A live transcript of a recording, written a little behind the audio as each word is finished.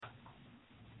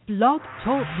Blog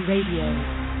Talk Radio.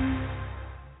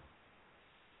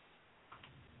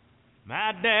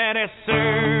 My daddy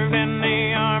served in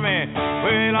the army,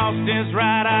 where he lost his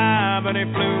right eye, but he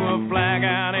flew a flag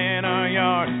out in our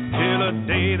yard. Till the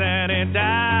day that he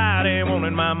died, he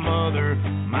wanted my mother,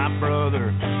 my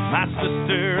brother, my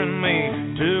sister and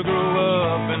me to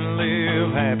grow up and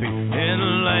live happy in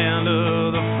the land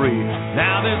of the free.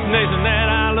 Now this nation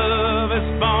that I love is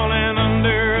falling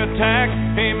under attack.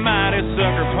 A mighty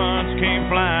sucker punch came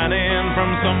flying in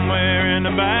from somewhere in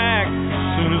the back.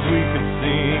 Soon as we could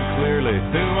see clearly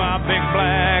through our big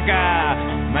black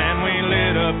eye, man, we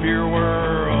lit up your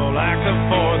world like the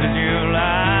 4th of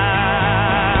July.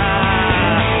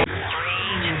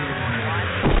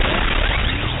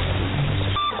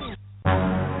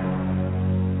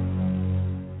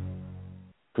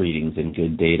 Greetings and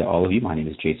good day to all of you. My name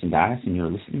is Jason Dias, and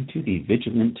you're listening to the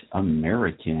Vigilant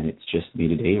American. It's just me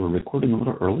today. We're recording a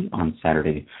little early on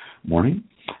Saturday morning.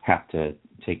 Have to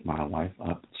take my wife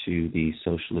up to the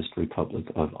Socialist Republic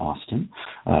of Austin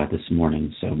this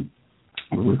morning, so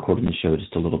we're recording the show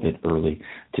just a little bit early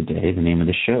today. The name of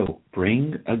the show,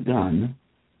 Bring a Gun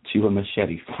to a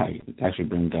Machete Fight. It's actually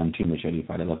Bring a Gun to a Machete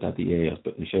Fight. I left out the A,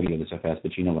 but machete together so fast,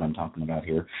 but you know what I'm talking about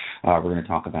here. We're going to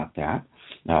talk about that.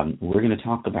 We're going to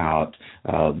talk about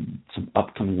some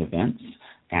upcoming events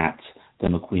at the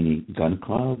McQueenie Gun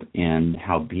Club and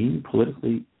how being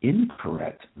politically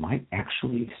incorrect might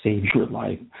actually save your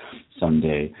life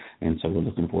someday. And so we're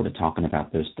looking forward to talking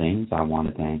about those things. I want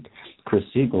to thank Chris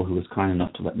Siegel, who was kind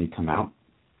enough to let me come out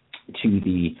to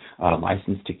the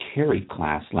license to carry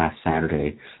class last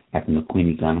Saturday at the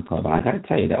McQueenie Gun Club. And I got to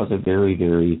tell you, that was a very,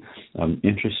 very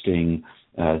interesting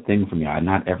thing for me. I had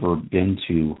not ever been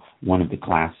to one of the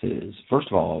classes. First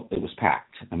of all, it was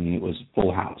packed. I mean, it was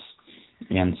full house.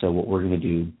 And so what we're going to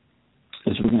do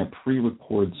is we're going to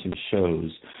pre-record some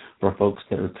shows for folks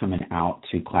that are coming out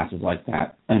to classes like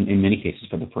that, and in many cases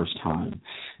for the first time.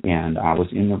 And I was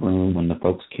in the room when the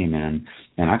folks came in,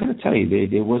 and I got to tell you,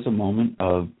 there was a moment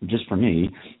of, just for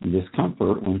me,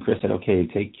 discomfort when Chris said, "Okay,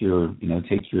 take your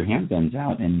handguns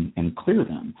out and clear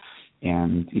them."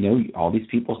 And all these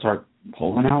people start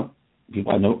pulling out.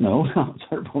 People I don't know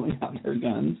started pulling out their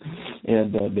guns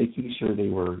and making sure they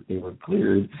were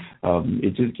cleared.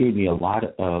 It just gave me a lot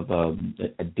of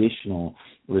additional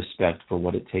respect for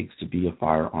what it takes to be a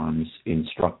firearms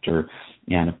instructor.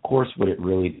 And of course, what it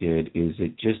really did is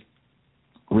it just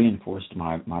reinforced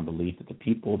my belief that the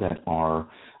people that are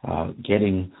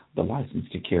getting the license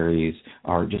to carries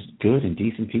are just good and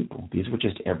decent people. These were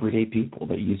just everyday people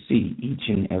that you see each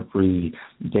and every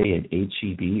day at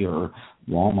H-E-B or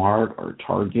Walmart or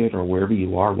Target or wherever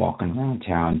you are walking around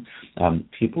town,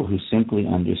 people who simply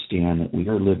understand that we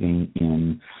are living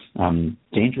in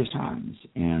dangerous times,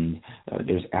 and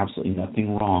there's absolutely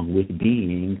nothing wrong with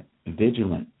being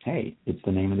vigilant. Hey, it's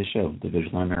the name of the show, The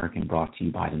Vigilant American, brought to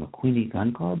you by the McQueenie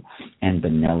Gun Club and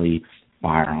Benelli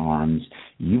Firearms.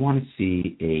 You want to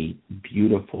see a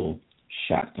beautiful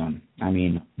shotgun. I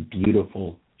mean,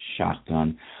 beautiful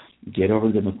shotgun. Get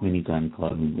over to the McQueenie Gun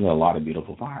Club. We have a lot of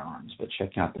beautiful firearms, but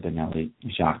check out the Benelli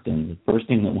shotgun. The first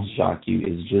thing that will shock you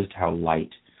is just how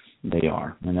light they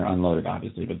are. And they're unloaded,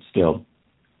 obviously, but still.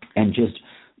 And just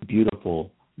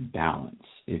beautiful balance.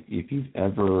 If you've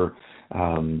ever,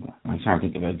 I'm trying to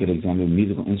think of a good example,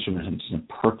 musical instrument that's just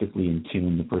perfectly in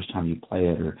tune the first time you play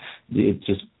it, or it's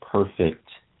just perfect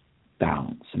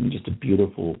balance. I mean, just a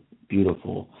beautiful,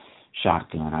 beautiful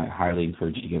shotgun. I highly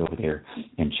encourage you to get over there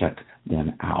and check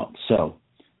them out. So,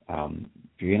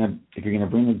 if you're gonna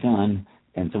bring a gun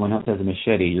and someone else has a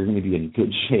machete, you're going to be in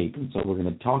good shape. And so we're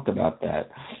going to talk about that.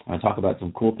 I'm going to talk about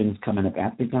some cool things coming up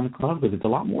at the gun club, because it's a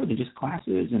lot more than just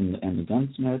classes and the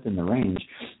gunsmith and the range.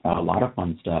 A lot of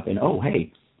fun stuff. And, oh,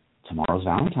 hey, tomorrow's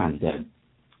Valentine's Day.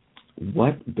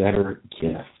 What better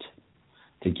gift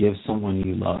to give someone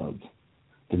you love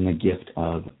than the gift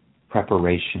of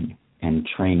preparation and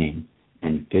training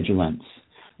and vigilance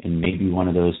and maybe one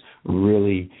of those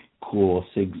really cool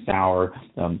Sig Sauer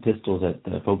pistols that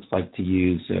the folks like to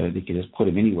use. They can just put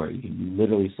them anywhere. You can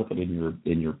literally slip it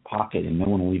in your pocket and no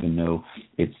one will even know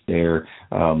it's there.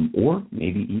 Or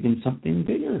maybe even something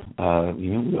bigger.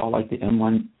 We all like the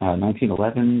M1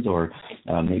 1911s, or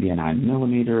maybe a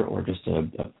 9mm, or just a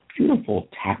beautiful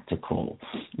tactical.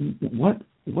 What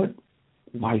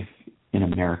wife in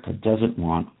America doesn't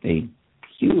want a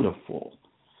beautiful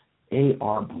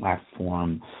AR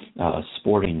platform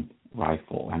sporting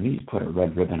rifle? I mean, you put a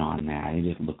red ribbon on that. It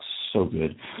just looks so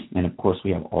good. And, of course,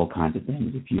 we have all kinds of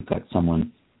things. If you've got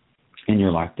someone in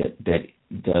your life that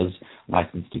does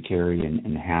license to carry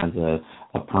and has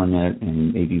a permit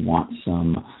and maybe wants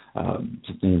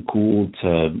something cool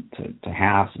to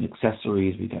have, some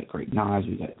accessories. We got great knives,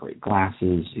 we got great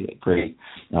glasses, we got great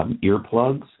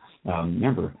earplugs.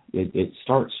 Remember, it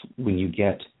starts when you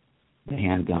get the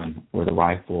handgun or the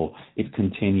rifle. It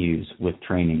continues with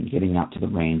training, getting out to the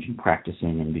range and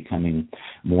practicing and becoming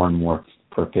more and more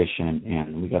proficient,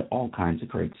 and we got all kinds of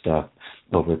great stuff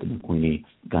over at the McQueenie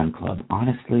Gun Club.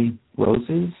 Honestly,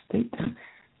 roses, they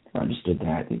understood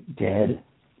that. They're dead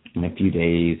in a few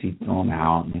days. You throw them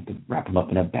out and you have to wrap them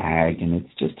up in a bag, and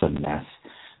it's just a mess.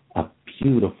 A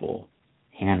beautiful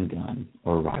handgun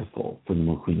or rifle from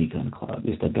the McQueenie Gun Club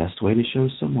is the best way to show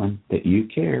someone that you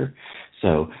care.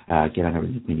 So get on over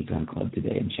to the McQueenie Gun Club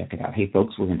today and check it out. Hey,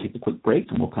 folks, we're going to take a quick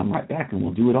break, and we'll come right back, and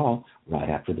we'll do it all right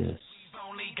after this.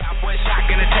 Got one shot,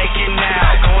 gonna take it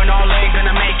now. Going all in,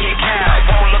 gonna make it count.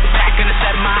 Won't look back, gonna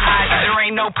set my eyes. There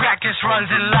ain't no practice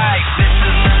runs in life. This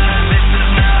is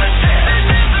not a test. This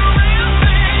is the real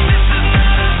thing.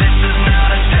 This is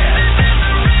not a test.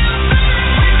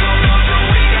 We gon' go till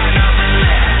we got nothing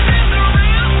left. This is the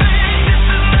real thing.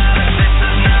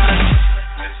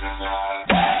 This is not a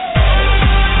test.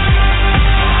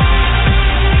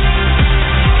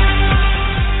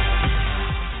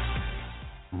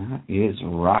 That is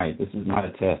right. This is not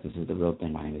a test. This is the real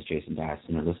thing. My name is Jason Dias,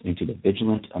 and you're listening to The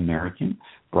Vigilant American,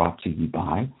 brought to you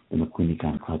by the McQueenie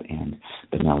Gun Club and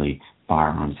Benelli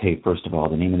Firearms. Hey, first of all,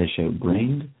 the name of the show,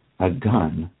 Bring a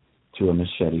Gun to a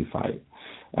Machete Fight.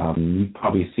 You've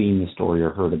probably seen the story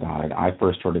or heard about it. I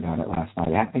first heard about it last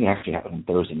night. I think it actually happened on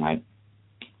Thursday night.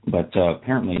 But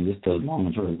apparently, just a long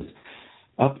and short of this,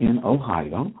 up in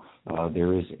Ohio,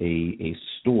 there is a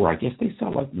store. I guess they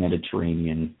sell like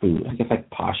Mediterranean food. I guess like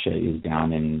Pasha is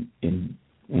down in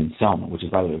Selma, which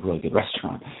is, by the way, a really good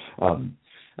restaurant.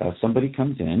 Somebody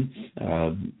comes in,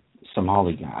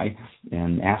 Somali guy,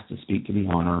 and asks to speak to the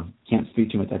owner. Can't speak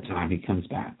to him at that time. He comes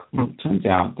back. Well, it turns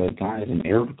out the guy is an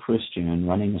Arab Christian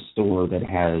running a store that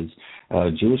has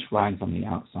Jewish flags on the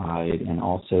outside and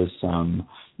also some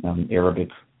Arabic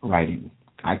writing.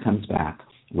 Guy comes back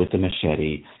with a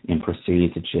machete and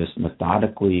proceeds to just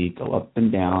methodically go up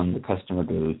and down the customer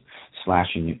booth,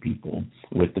 slashing at people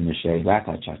with the machete. Last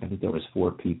I checked, I think there was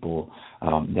 4 people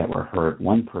that were hurt.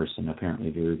 One person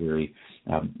apparently very, very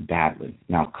badly.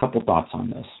 Now, a couple thoughts on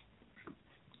this.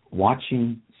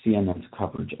 Watching CNN's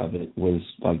coverage of it was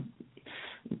like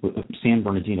San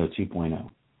Bernardino 2.0.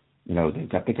 You know, they've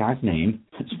got the guy's name.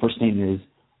 His first name is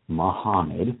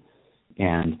Mohammed.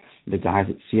 And the guys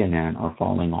at CNN are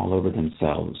falling all over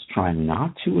themselves, trying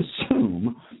not to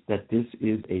assume that this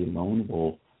is a lone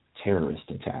wolf terrorist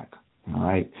attack. All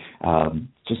right,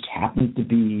 just happens to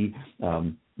be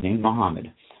named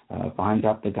Mohammed. Find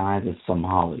out the guy is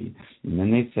Somali, and then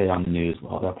they say on the news,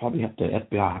 well, they'll probably have to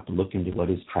FBI have to look into what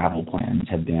his travel plans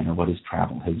have been or what his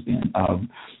travel has been.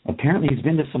 Apparently, he's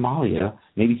been to Somalia.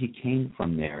 Maybe he came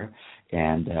from there.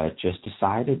 And just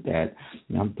decided that,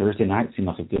 you know, Thursday night seemed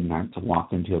like a good night to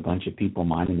walk into a bunch of people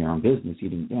minding their own business,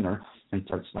 eating dinner, and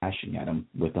start slashing at them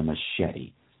with a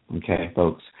machete. Okay,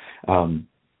 folks,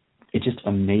 it just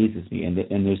amazes me. And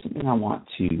there's something I want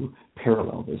to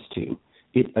parallel this to.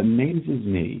 It amazes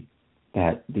me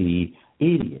that the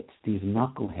idiots, these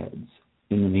knuckleheads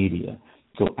in the media,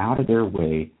 go out of their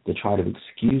way to try to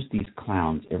excuse these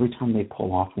clowns every time they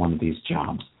pull off one of these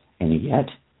jobs. And yet,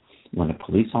 when a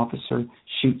police officer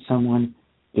shoots someone,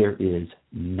 there is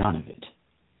none of it.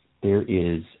 There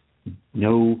is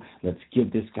no, let's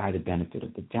give this guy the benefit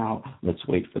of the doubt. Let's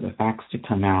wait for the facts to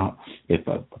come out. If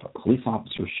a police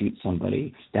officer shoots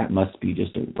somebody, that must be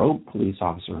just a rogue police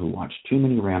officer who watched too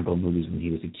many Rambo movies when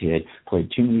he was a kid,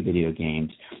 played too many video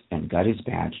games, and got his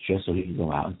badge just so he could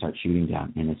go out and start shooting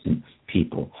down innocent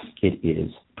people. It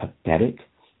is pathetic.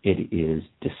 It is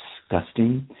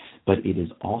disgusting, but it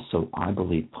is also, I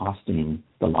believe, costing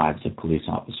the lives of police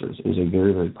officers. It was a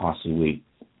very, very costly week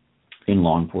in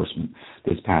law enforcement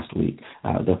this past week.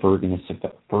 The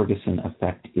Ferguson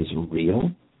effect is real,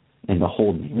 and the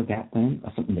whole name of that thing,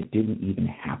 something that didn't even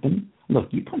happen. Look,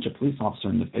 you punch a police officer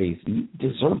in the face, you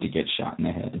deserve to get shot in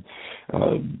the head.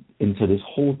 And so this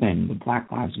whole thing, the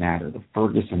Black Lives Matter, the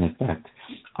Ferguson effect,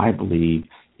 I believe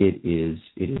it is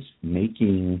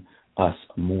making us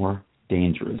more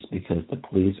dangerous because the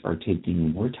police are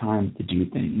taking more time to do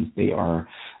things. They are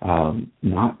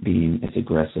not being as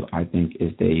aggressive, I think, as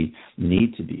they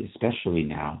need to be, especially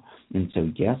now. And so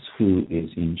guess who is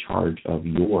in charge of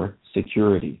your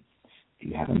security? If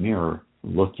you have a mirror,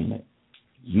 look in it.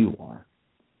 You are.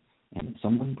 And if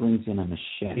someone brings in a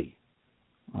machete,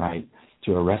 right,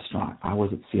 to a restaurant, I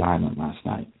was at Sea Island last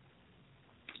night.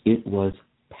 It was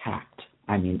packed.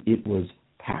 I mean, it was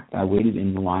packed. I waited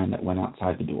in the line that went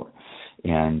outside the door.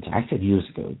 And I said years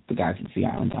ago, the guys in Sea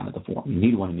Island down at the Forum, you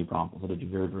need one in New Braunfels. It'll do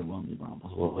very, very well in New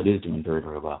Braunfels. Well, it is doing very,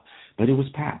 very well. But it was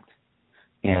packed.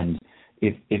 And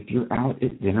if you're out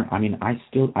at dinner, I mean, I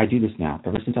do this now.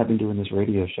 Ever since I've been doing this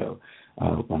radio show,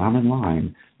 when I'm in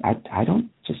line, I do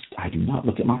not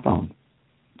look at my phone.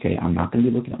 Okay, I'm not going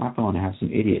to be looking at my phone and have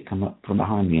some idiot come up from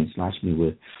behind me and slash me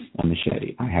with a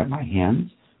machete. I have my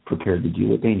hands prepared to do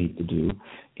what they need to do,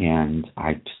 and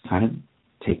I just kind of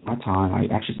take my time. I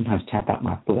actually sometimes tap out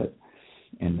my foot,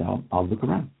 and I'll look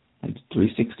around. Like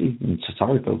 360. And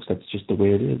sorry, folks, that's just the way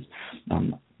it is.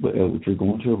 If you're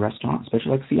going to a restaurant,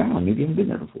 especially like Sea Island, maybe you haven't been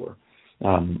there before,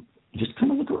 just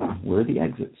kind of look around. Where are the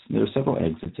exits? There are several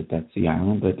exits at that Sea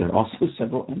Island, but there are also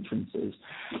several entrances.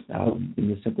 And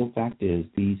the simple fact is,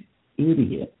 these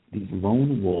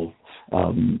lone wolf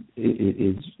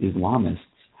Islamists,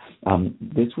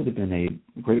 this would have been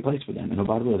a great place for them. And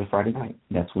by the way, the Friday night,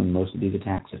 that's when most of these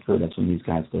attacks occur. That's when these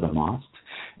guys go to mosques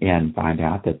and find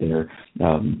out that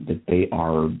they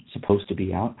are supposed to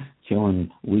be out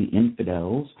killing we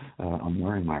infidels. I'm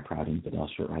wearing my Proud Infidel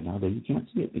shirt right now, though you can't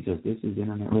see it because this is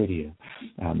internet radio.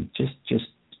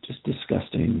 Just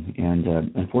disgusting. And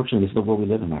unfortunately, this is the world we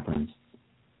live in, my friends.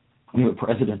 We have a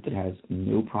president that has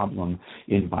no problem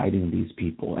inviting these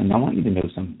people. And I want you to know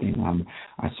something.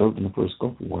 I served in the first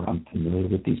Gulf War. I'm familiar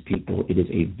with these people. It is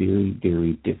a very,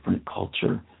 very different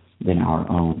culture than our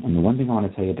own. And the one thing I want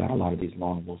to tell you about a lot of these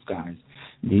lone wolf guys,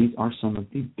 these are some of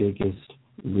the biggest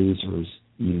losers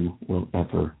you will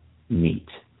ever meet.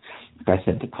 Like I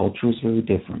said, the culture is very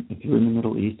different. If you're in the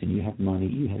Middle East and you have money,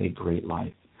 you have a great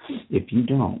life. If you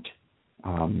don't,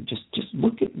 just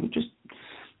look at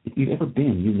if you've ever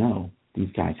been, you know these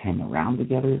guys hang around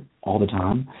together all the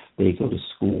time. They go to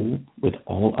school with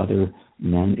all other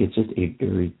men. It's just a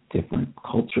very different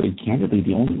culture. And candidly,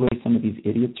 the only way some of these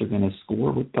idiots are going to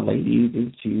score with the ladies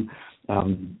is to,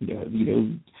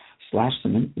 slash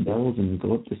some infidels and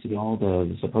go up to see all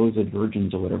the supposed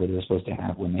virgins or whatever they're supposed to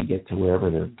have when they get to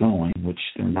wherever they're going, which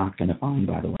they're not going to find,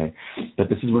 by the way. But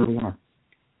this is where we are.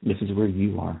 This is where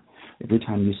you are. Every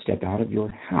time you step out of your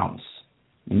house,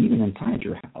 and even inside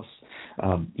your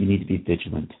house, you need to be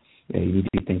vigilant. You need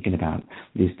to be thinking about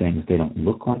these things. They don't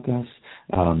look like us.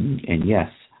 And yes,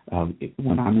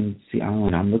 when I'm in Sea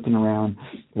Island, I'm looking around,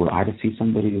 were I to see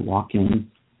somebody walk in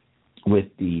with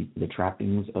the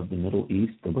trappings of the Middle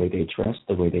East, the way they dress,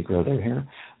 the way they grow their hair,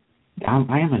 I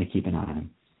am going to keep an eye on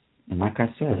them. And like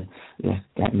I said,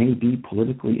 that may be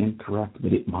politically incorrect,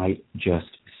 but it might just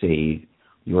save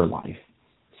your life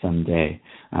someday.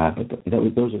 But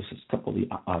those are just a couple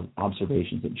of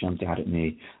observations that jumped out at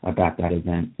me about that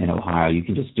event in Ohio. You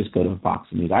can just go to Fox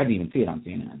News. I didn't even see it on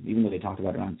CNN. Even though they talked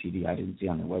about it on TV, I didn't see it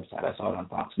on their website. I saw it on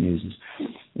Fox News'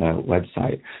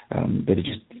 website. But it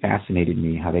just fascinated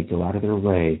me how they go out of their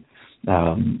way.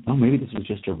 Maybe this was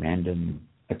just a random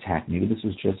attack. Maybe this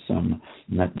was just some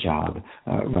nut job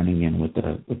running in with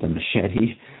a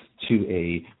machete to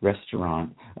a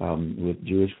restaurant with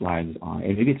Jewish flags on.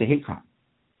 And maybe it's a hate crime.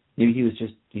 Maybe he was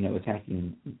just,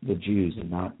 attacking the Jews and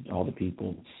not all the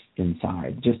people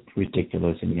inside. Just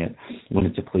ridiculous. And yet, when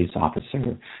it's a police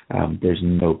officer, there's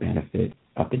no benefit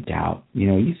of the doubt.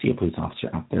 You see a police officer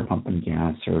out there pumping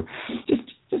gas, or just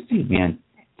see, man,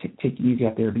 take it easy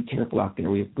out there. Be careful out there.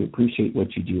 We appreciate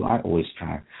what you do. I always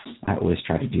try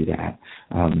to do that.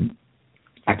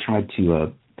 I tried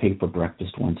to pay for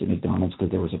breakfast once at McDonald's because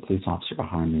there was a police officer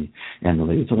behind me, and the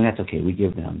lady told me that's okay. We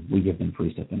give them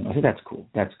free stuff. And I said that's cool.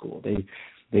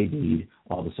 They need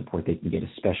all the support they can get,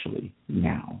 especially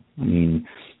now. I mean,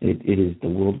 it is the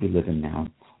world we live in now,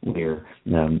 where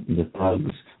the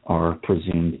thugs are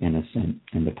presumed innocent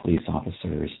and the police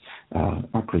officers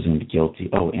are presumed guilty.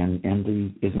 Oh, and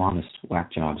the Islamist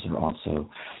whack jobs are also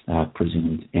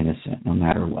presumed innocent, no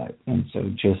matter what. And so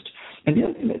and the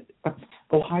other thing that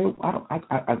Ohio,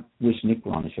 I wish Nick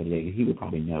were on the show today. He would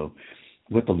probably know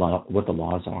what the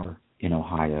laws are in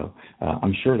Ohio.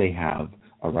 I'm sure they have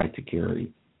a right to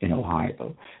carry in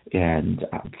Ohio, and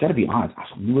I've got to be honest, I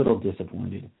was a little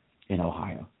disappointed in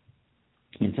Ohio.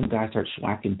 And some guys start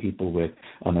swacking people with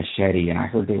a machete, and I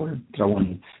heard they were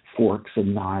throwing forks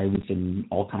and knives and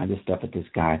all kinds of stuff at this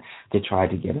guy to try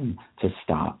to get him to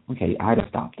stop. Okay, I'd have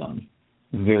stopped them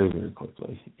very, very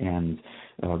quickly. And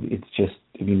it's just,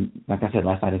 like I said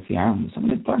last night at the Island, someone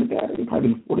had started that.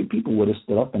 Probably 40 people would have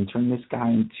stood up and turned this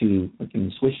guy into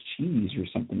Swiss cheese or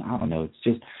something. I don't know. It's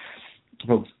just,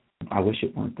 folks, I wish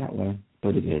it weren't that way,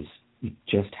 but it is. You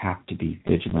just have to be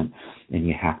vigilant, and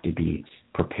you have to be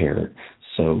prepared.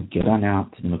 So get on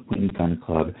out to the McQueen Gun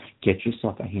Club, get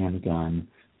yourself a handgun,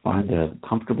 find a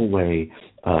comfortable way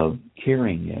of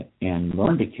carrying it and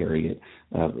learn to carry it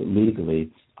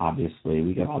legally. Obviously,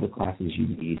 we got all the classes you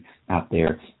need out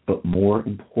there, but more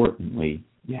importantly,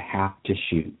 you have to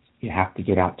shoot. You have to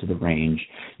get out to the range.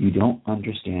 You don't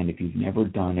understand if you've never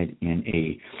done it in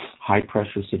a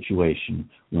high-pressure situation.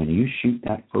 When you shoot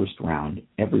that first round,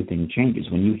 everything changes.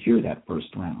 When you hear that first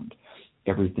round,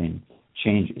 everything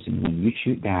changes. And when you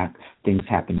shoot back, things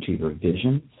happen to your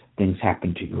vision, things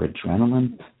happen to your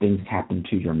adrenaline, things happen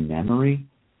to your memory.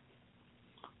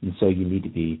 And so you need to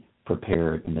be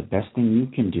prepared. And the best thing you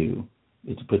can do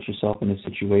is to put yourself in a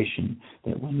situation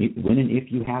that when and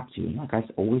if you have to, and like I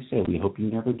always say, we hope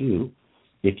you never do,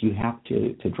 if you have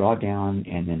to draw down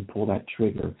and then pull that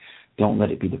trigger, don't let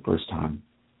it be the first time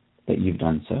that you've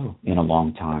done so in a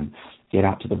long time. Get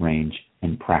out to the range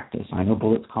and practice. I know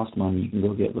bullets cost money. You can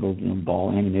go get little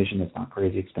ball ammunition that's not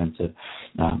crazy expensive,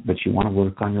 but you want to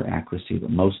work on your accuracy.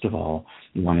 But most of all,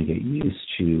 you want to get used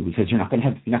to, because you're not going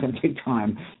to take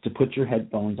time to put your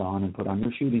headphones on and put on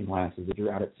your shooting glasses if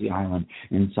you're out at Sea Island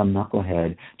and some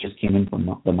knucklehead just came in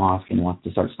from the mosque and wants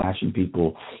to start slashing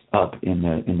people up in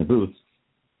the booths.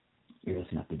 You're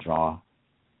just going to have to draw,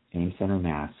 aim center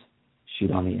mass,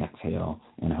 shoot on the exhale,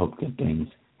 and hope good things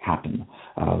happen.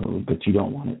 But you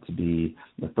don't want it to be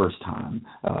the first time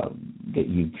that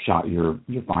you've shot your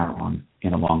firearm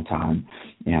in a long time.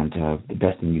 And the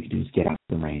best thing you can do is get out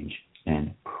to the range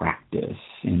and practice.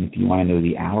 And if you want to know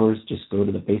the hours, just go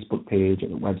to the Facebook page or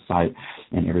the website,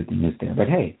 and everything is there. But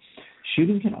hey,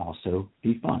 shooting can also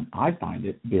be fun. I find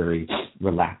it very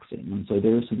relaxing. And so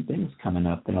there are some things coming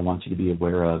up that I want you to be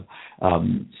aware of.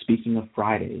 Speaking of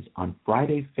Fridays, on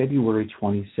Friday, February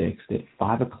 26th at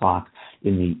 5 o'clock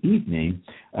in the evening,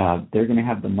 they're going to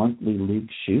have the monthly league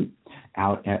shoot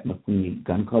out at McQueen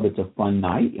Gun Club. It's a fun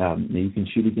night. You can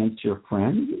shoot against your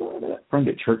friend. You know, that friend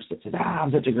at church that says,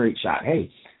 I'm such a great shot.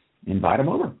 Hey, invite them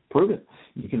over. Prove it.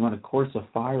 You can run a course of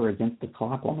fire against the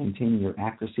clock while maintaining your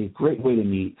accuracy. Great way to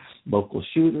meet local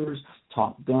shooters,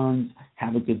 talk guns,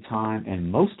 have a good time,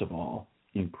 and most of all,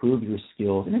 improve your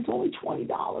skills. And it's only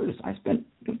 $20. I spent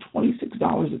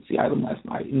 $26 at Sea Island last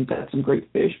night and got some great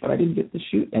fish, but I didn't get to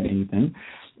shoot at anything.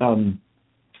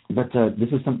 But this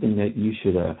is something that you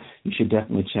should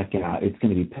definitely check out. It's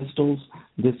going to be pistols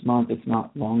this month. It's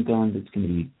not long guns. It's going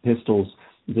to be pistols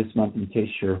this month, in case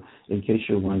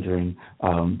you're wondering.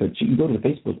 But you can go to the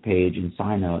Facebook page and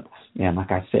sign up. And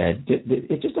like I said,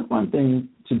 it's just a fun thing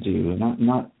to do.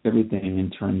 Not everything in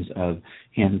terms of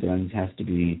handguns has to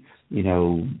be,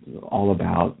 all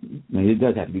about. I mean, it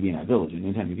does have to be being a vigilant.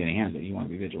 Anytime you get a handgun, you want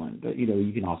to be vigilant. But you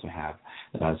can also have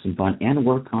some fun and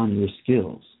work on your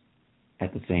skills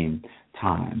at the same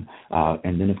time.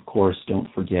 And then, of course, don't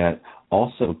forget,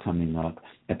 also coming up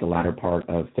at the latter part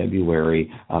of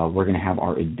February, we're going to have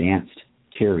our advanced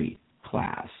carry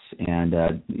class.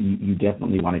 And you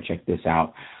definitely want to check this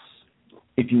out.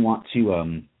 If you want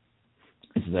to,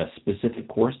 this is a specific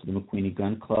course to the McQueen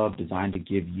Gun Club designed to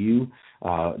give you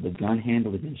the gun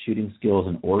handling and shooting skills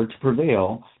in order to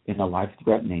prevail in a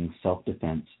life-threatening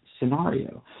self-defense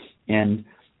scenario. And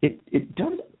it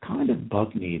does kind of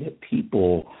bug me that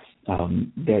people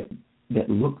that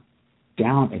look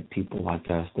down at people like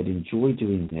us that enjoy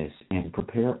doing this and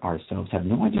prepare ourselves have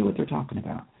no idea what they're talking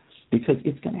about, because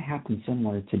it's going to happen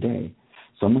somewhere today.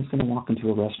 Someone's going to walk into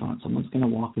a restaurant, someone's going to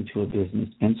walk into a business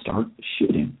and start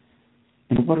shooting.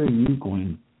 And what are you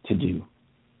going to do?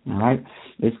 All right?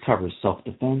 This covers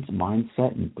self-defense,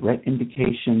 mindset, and threat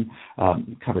indication.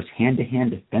 It covers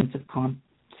hand-to-hand defensive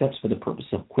concepts for the purpose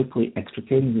of quickly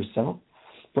extricating yourself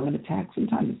from an attack.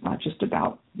 Sometimes it's not just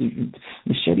about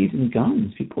machetes and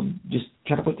guns. People just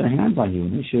try to put their hands on you,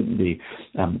 and they shouldn't be.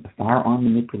 Firearm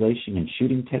manipulation and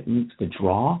shooting techniques to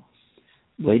draw,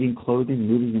 blading clothing,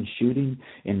 moving and shooting,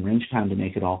 and range time to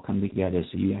make it all come together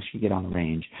so you actually get on the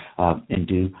range and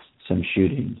do some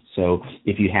shooting. So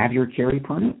if you have your carry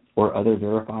permit or other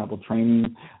verifiable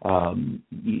training,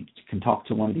 you can talk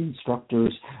to one of the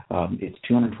instructors. It's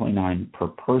 $229 per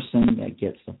person. That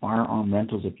gets the firearm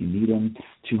rentals if you need them,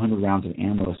 200 rounds of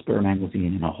ammo, a spare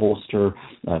magazine, and a holster.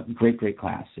 Great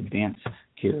class, advanced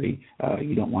carry.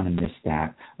 You don't want to miss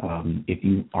that. If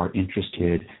you are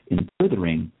interested in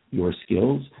furthering your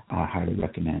skills, I highly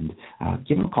recommend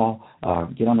give them a call.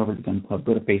 Get on over to the Gun Club.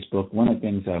 Go to Facebook. One of the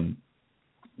things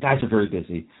guys are very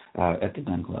busy at the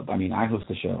gun club. I mean, I host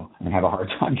the show and have a hard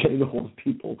time getting a hold of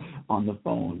people on the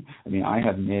phone. I mean, I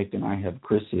have Nick and I have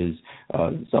Chris's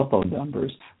cell phone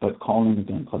numbers, but calling the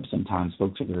gun club sometimes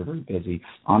folks are very, very busy.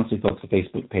 Honestly, folks, the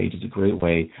Facebook page is a great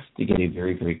way to get a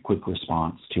very, very quick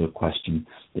response to a question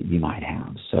that you might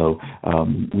have. So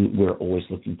we're always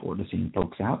looking forward to seeing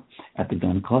folks out at the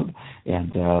gun club,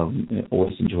 and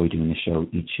always enjoy doing the show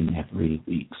each and every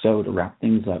week. So to wrap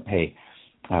things up, hey,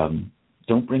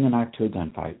 don't bring a knife to a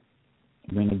gunfight.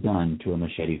 Bring a gun to a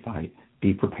machete fight.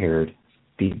 Be prepared.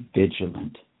 Be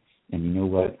vigilant. And you know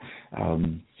what?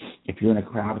 If you're in a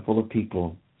crowd full of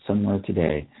people somewhere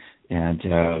today and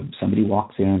somebody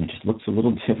walks in and just looks a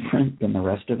little different than the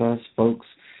rest of us, folks,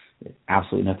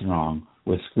 absolutely nothing wrong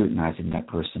with scrutinizing that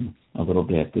person a little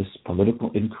bit. This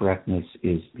political incorrectness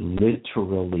is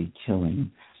literally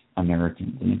killing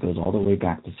Americans, and it goes all the way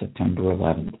back to September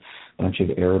 11th. A bunch of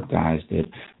Arab guys that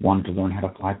wanted to learn how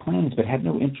to fly planes but had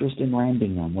no interest in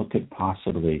landing them. What could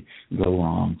possibly go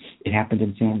wrong? It happened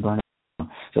in San Bernardino.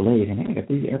 So late, and I got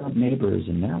these Arab neighbors,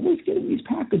 and they're always getting these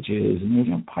packages, and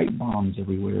there's pipe bombs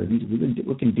everywhere. These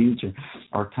weird-looking dudes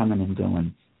are coming and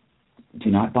going.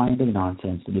 Do not buy into the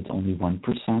nonsense that it's only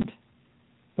 1%,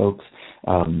 folks.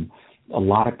 A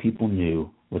lot of people knew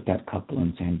what that couple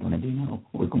in San Bernardino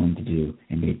were going to do,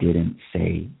 and they didn't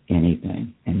say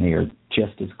anything. And they are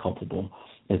just as culpable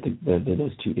as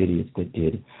those two idiots that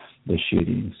did the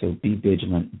shooting. So be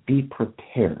vigilant, be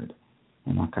prepared.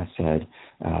 And like I said,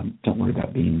 don't worry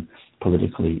about being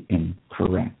politically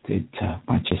incorrect. It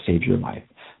might just save your life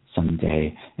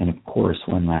someday. And of course,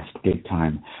 one last big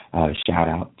time shout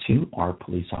out to our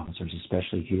police officers,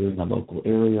 especially here in the local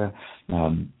area,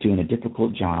 doing a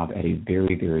difficult job at a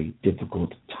very, very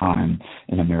difficult time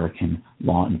in American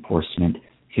law enforcement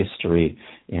history,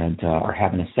 and are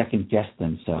having to second guess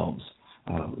themselves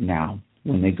now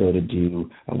when they go to do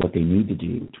what they need to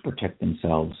do to protect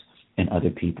themselves and other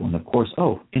people. And of course,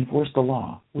 enforce the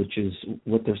law, which is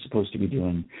what they're supposed to be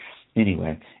doing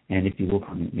anyway. And if you will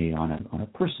permit me on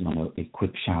a personal note, a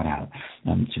quick shout out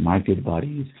to my good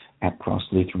buddies at Cross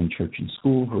Lutheran Church and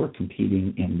School who are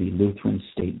competing in the Lutheran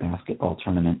State Basketball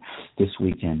Tournament this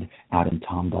weekend out in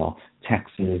Tomball,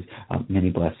 Texas. Many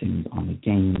blessings on the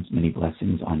games, many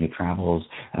blessings on your travels.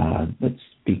 Let's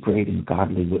be great and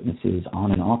godly witnesses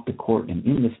on and off the court and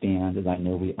in the stands, as I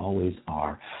know we always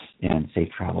are. And safe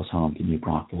travels home to New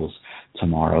Braunfels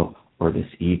tomorrow or this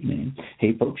evening.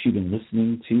 Hey, folks, you've been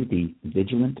listening to the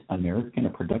Vigilant American,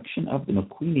 a production of the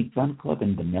McQueenie Gun Club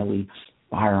and Benelli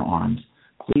Firearms.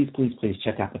 Please, please, please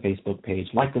check out the Facebook page.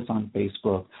 Like us on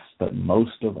Facebook. But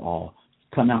most of all,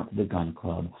 come out to the gun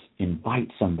club. Invite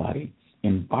somebody.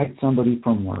 Invite somebody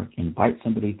from work. Invite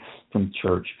somebody from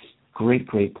church. Great,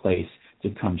 great place to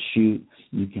come shoot.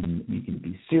 You can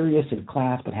be serious in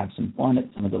class, but have some fun at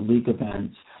some of the league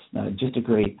events. Just a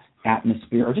great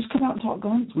atmosphere. Or just come out and talk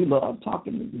guns. We love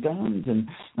talking guns, and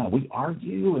we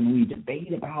argue and we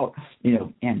debate about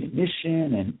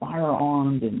ammunition and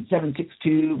firearms and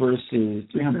 7.62 versus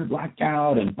 300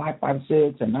 blackout and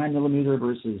 5.56 and 9mm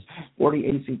versus 40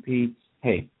 ACP.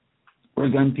 Hey, we're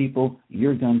gun people.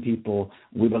 You're gun people.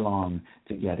 We belong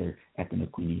together at the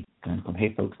McQueenie Gun Club.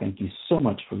 Hey, folks, thank you so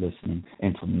much for listening.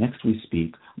 Until next we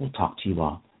speak, we'll talk to you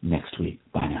all next week.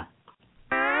 Bye now.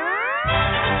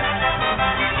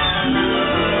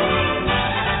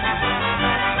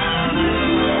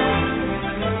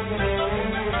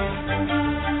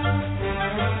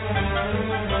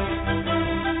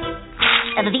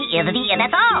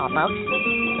 That's all, folks.